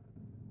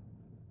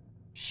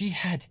 She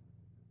had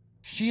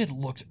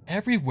looked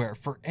everywhere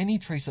for any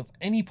trace of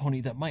any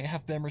pony that might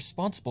have been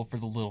responsible for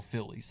the little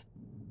fillies.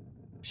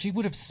 She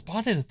would have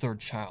spotted a 3rd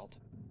child,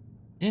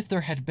 if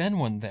there had been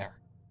one there.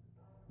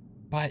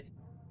 But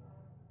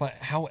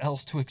how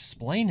else to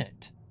explain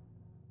it?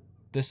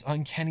 This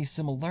uncanny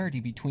similarity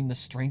between the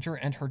stranger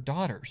and her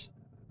daughters.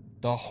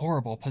 The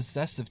horrible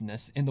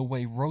possessiveness in the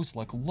way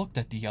Roseluck looked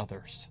at the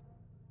others.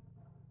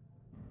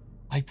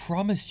 I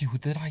promise you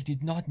that I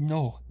did not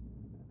know,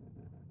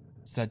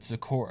 said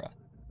Zecora,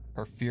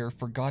 her fear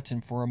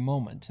forgotten for a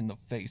moment in the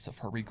face of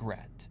her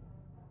regret.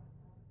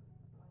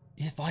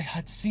 If I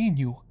had seen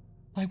you,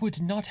 I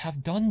would not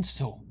have done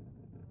so.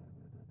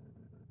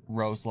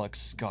 Roseluck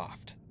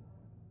scoffed.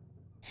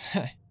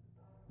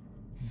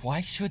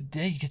 Why should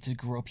they get to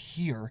grow up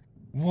here,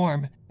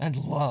 warm and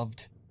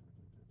loved,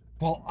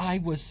 while I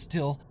was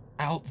still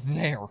out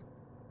there?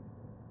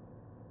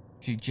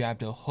 She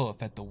jabbed a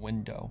hoof at the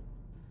window,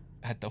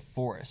 at the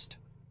forest,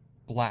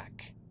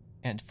 black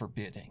and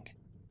forbidding.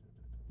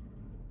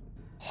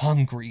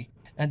 Hungry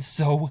and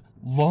so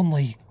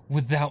lonely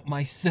without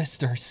my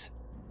sisters.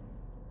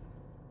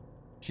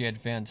 She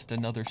advanced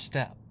another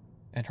step,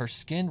 and her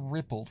skin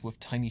rippled with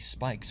tiny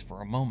spikes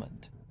for a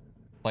moment,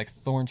 like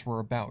thorns were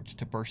about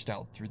to burst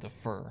out through the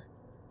fur.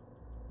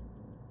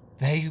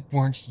 They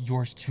weren't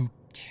yours to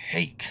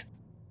take,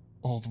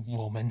 old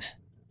woman.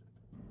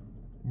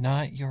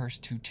 Not yours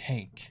to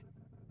take,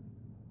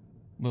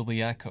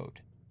 Lily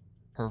echoed,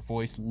 her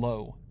voice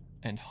low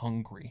and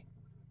hungry.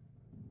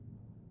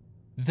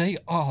 They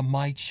are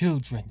my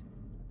children,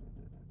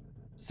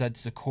 said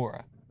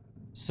Zecora,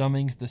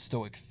 summoning the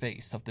stoic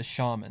face of the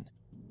shaman.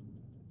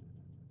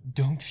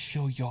 Don't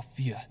show your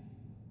fear.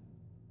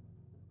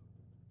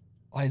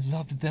 I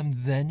loved them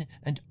then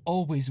and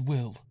always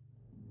will.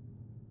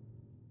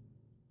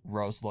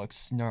 Roseluck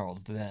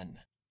snarled then,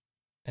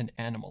 an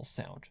animal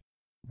sound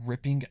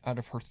ripping out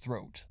of her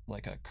throat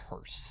like a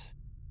curse.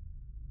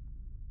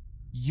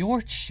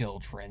 Your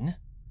children?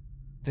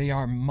 They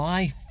are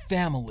my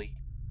family,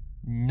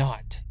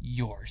 not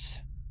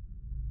yours.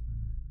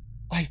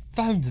 I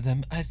found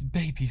them as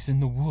babies in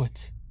the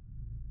woods,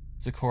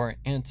 Zecora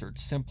answered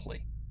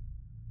simply.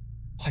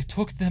 I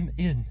took them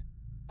in,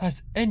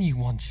 as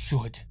anyone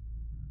should.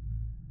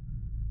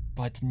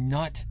 But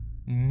not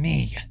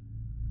me,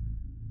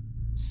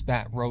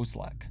 spat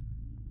Roseluck.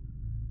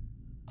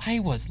 I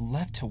was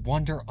left to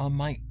wander on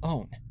my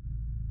own,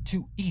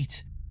 to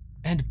eat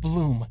and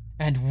bloom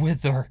and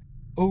wither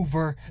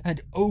over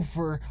and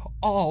over,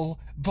 all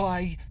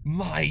by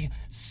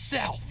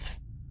myself.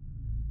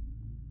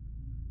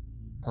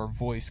 Her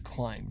voice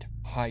climbed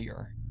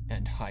higher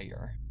and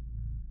higher.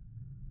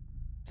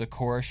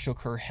 Zecora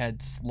shook her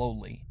head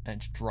slowly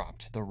and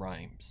dropped the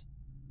rhymes.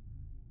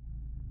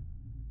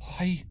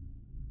 I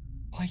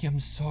am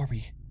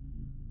sorry.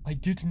 I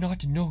did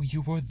not know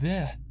you were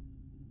there.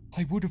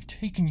 I would have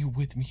taken you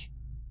with me.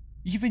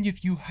 Even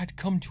if you had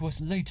come to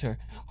us later,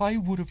 I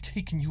would have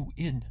taken you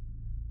in.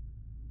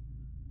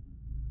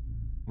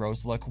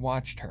 Roseluck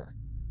watched her,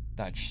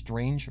 that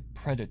strange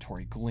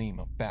predatory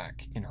gleam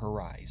back in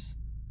her eyes.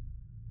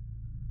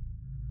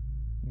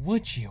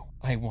 Would you,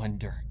 I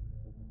wonder?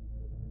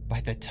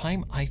 By the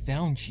time I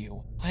found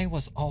you, I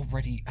was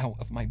already out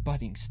of my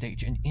budding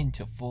stage and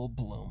into full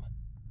bloom.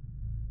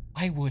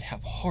 I would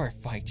have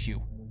horrified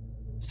you,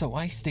 so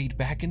I stayed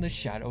back in the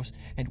shadows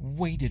and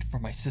waited for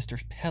my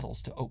sister's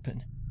petals to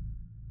open.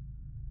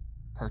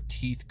 Her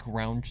teeth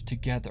ground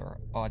together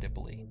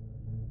audibly.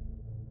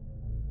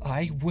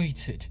 I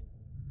waited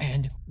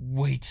and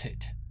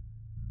waited,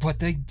 but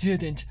they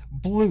didn't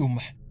bloom.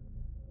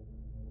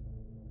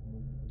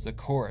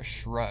 Zecora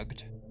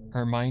shrugged,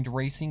 her mind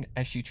racing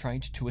as she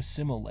tried to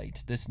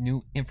assimilate this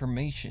new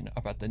information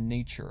about the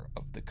nature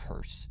of the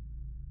curse.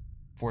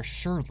 For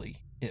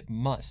surely it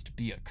must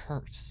be a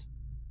curse.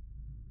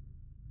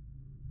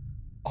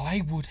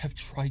 I would have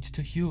tried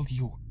to heal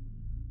you,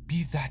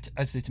 be that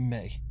as it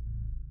may.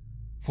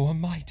 For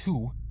my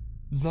two,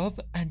 love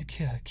and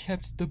care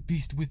kept the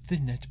beast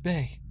within at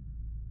bay.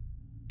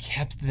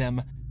 Kept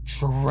them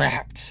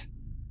trapped,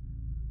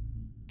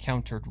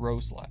 countered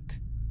Roseluck.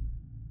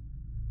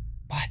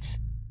 But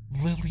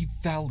Lily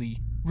Valley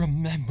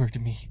remembered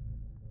me.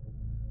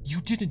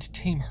 You didn't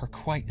tame her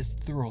quite as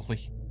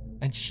thoroughly,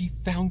 and she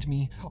found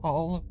me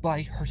all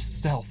by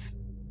herself.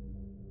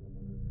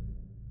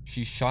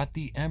 She shot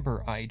the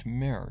amber-eyed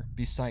mare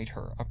beside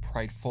her a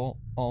prideful,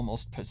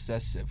 almost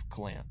possessive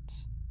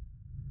glance.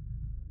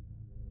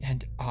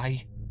 And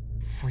I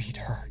freed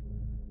her.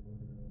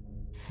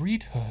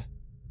 Freed her?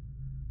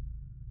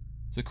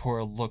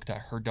 Zecora looked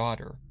at her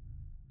daughter,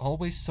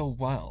 always so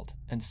wild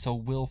and so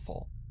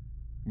willful,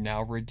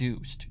 now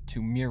reduced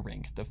to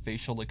mirroring the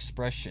facial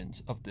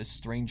expressions of this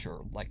stranger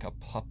like a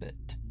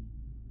puppet.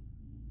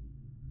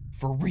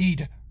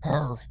 Freed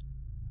her,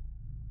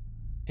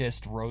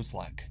 hissed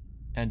Roseluck,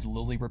 and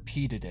Lily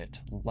repeated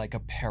it like a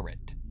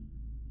parrot,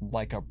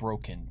 like a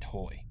broken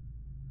toy.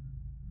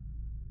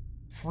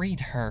 Freed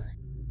her.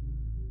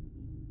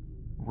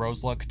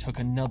 Roseluck took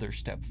another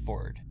step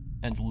forward,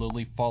 and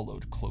Lily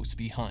followed close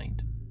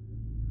behind.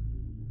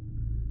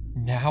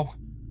 Now,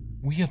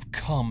 we have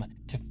come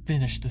to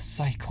finish the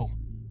cycle.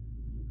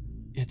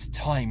 It's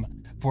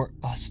time for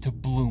us to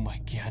bloom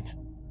again.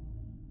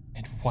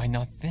 And why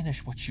not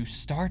finish what you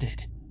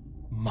started,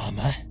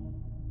 Mama?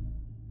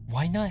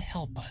 Why not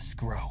help us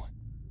grow?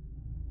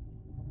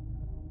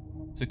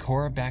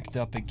 Zecora backed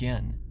up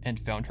again and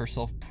found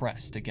herself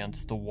pressed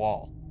against the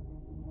wall.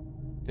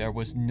 There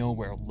was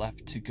nowhere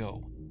left to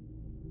go.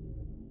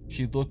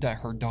 She looked at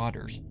her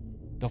daughters,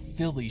 the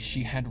fillies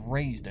she had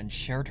raised and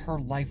shared her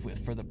life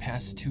with for the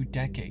past 2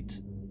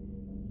 decades,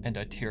 and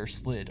a tear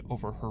slid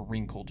over her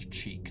wrinkled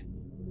cheek.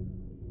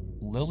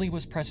 Lily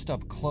was pressed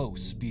up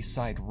close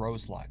beside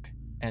Roseluck,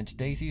 and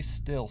Daisy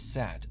still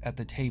sat at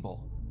the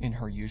table in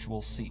her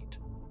usual seat,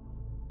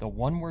 the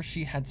one where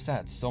she had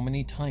sat so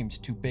many times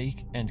to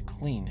bake and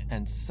clean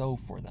and sew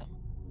for them.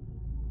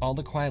 All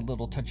the quiet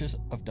little touches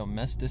of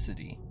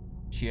domesticity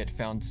she had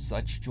found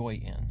such joy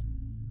in.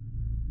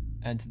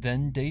 And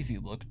then Daisy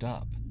looked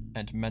up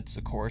and met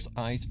Zecora's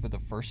eyes for the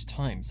first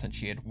time since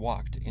she had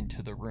walked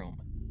into the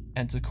room,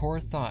 and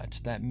Zecora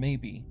thought that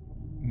maybe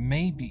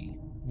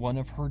one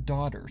of her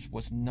daughters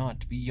was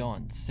not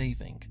beyond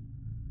saving.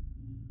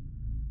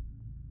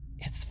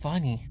 It's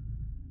funny,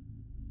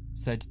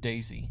 said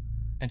Daisy,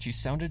 and she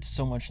sounded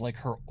so much like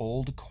her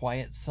old,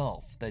 quiet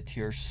self that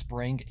tears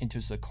sprang into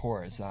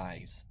Zecora's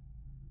eyes.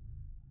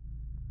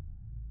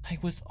 I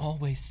was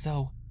always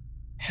so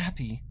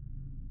happy.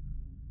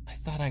 I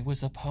thought I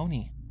was a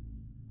pony.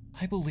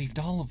 I believed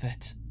all of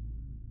it.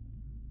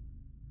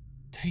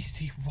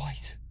 Daisy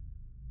White,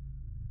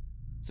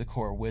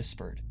 Zecora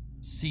whispered,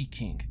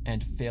 seeking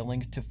and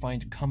failing to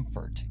find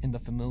comfort in the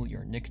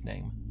familiar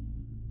nickname.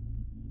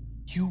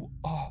 You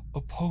are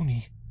a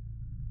pony.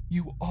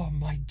 You are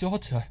my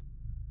daughter.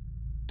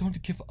 Don't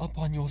give up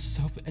on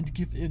yourself and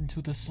give in to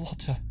the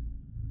slaughter.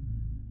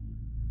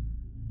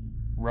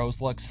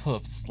 Roseluck's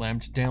hoofs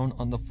slammed down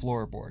on the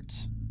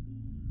floorboards.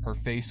 Her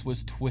face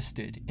was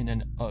twisted in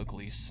an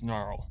ugly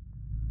snarl.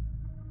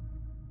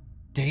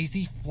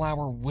 Daisy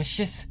Flower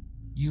wishes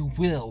you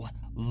will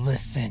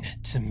listen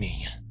to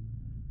me.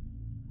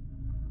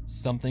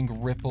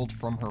 Something rippled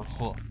from her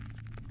hoof,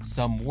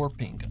 some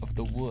warping of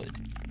the wood,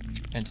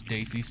 and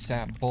Daisy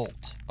sat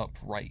bolt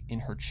upright in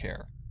her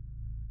chair.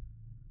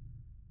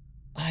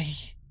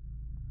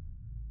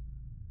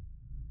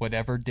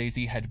 Whatever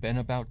Daisy had been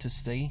about to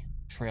say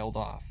trailed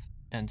off,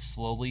 and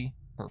slowly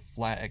her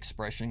flat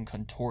expression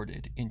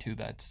contorted into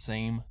that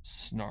same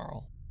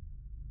snarl.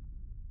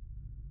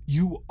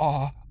 You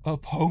are a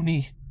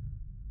pony,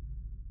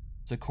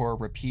 Zecora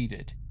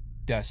repeated,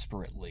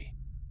 desperately,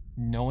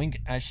 knowing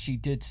as she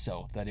did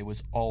so that it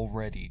was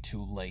already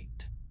too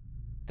late,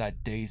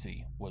 that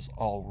Daisy was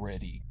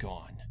already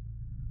gone.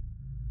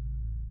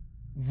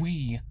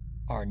 We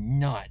are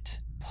not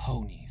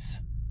ponies,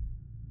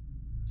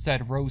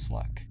 said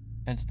Roseluck,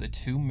 and the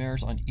two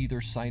mares on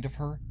either side of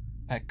her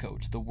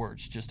echoed the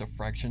words just a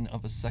fraction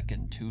of a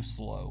second too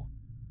slow.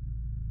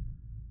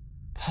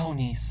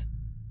 Ponies.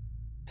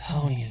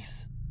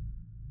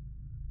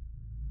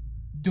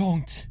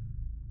 Don't,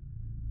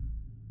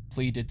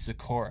 pleaded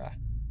Zecora.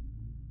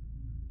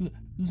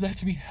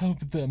 Let me help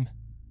them.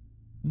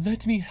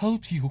 Let me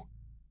help you.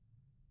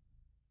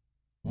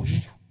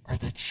 We are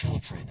the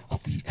children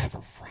of the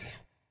Everfree,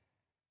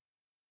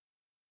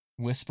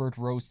 whispered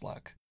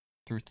Roseluck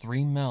through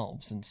 3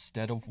 mouths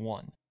instead of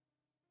 1.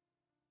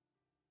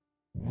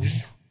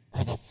 We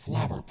are the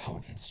flower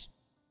ponies,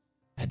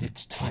 and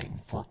it's time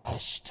for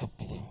us to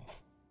bloom.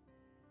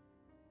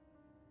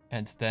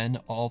 And then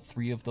all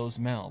 3 of those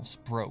mouths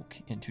broke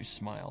into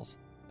smiles,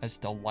 as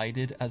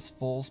delighted as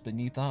foals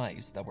beneath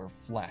eyes that were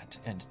flat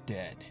and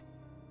dead.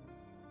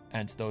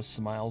 And those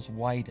smiles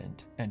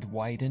widened and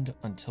widened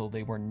until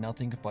they were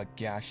nothing but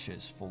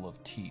gashes full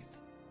of teeth.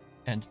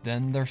 And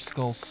then their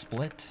skulls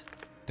split,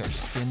 their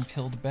skin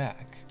peeled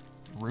back,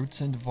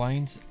 roots and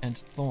vines and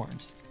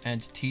thorns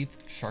and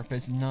teeth sharp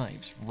as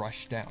knives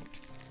rushed out,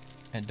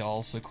 and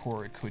all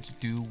Zecora could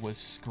do was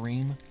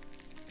scream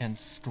and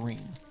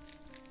scream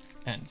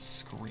and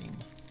scream.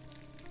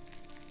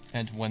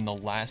 And when the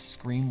last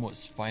scream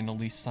was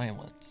finally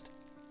silenced,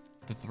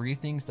 the 3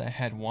 things that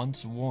had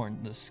once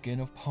worn the skin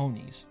of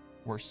ponies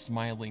were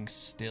smiling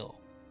still,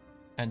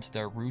 and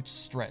their roots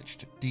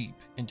stretched deep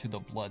into the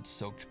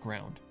blood-soaked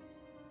ground,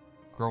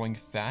 growing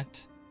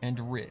fat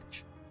and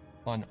rich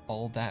on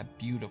all that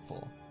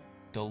beautiful,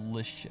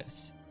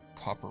 delicious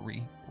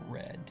coppery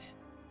red.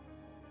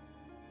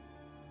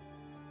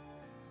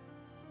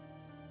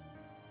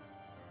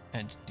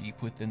 And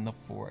deep within the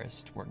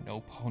forest where no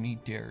pony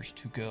dares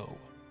to go,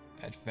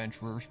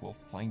 adventurers will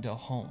find a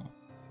home,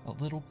 a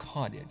little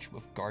cottage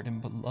with garden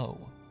below,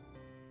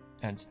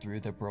 and through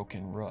the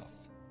broken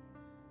roof,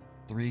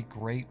 3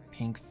 great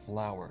pink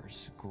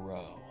flowers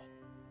grow.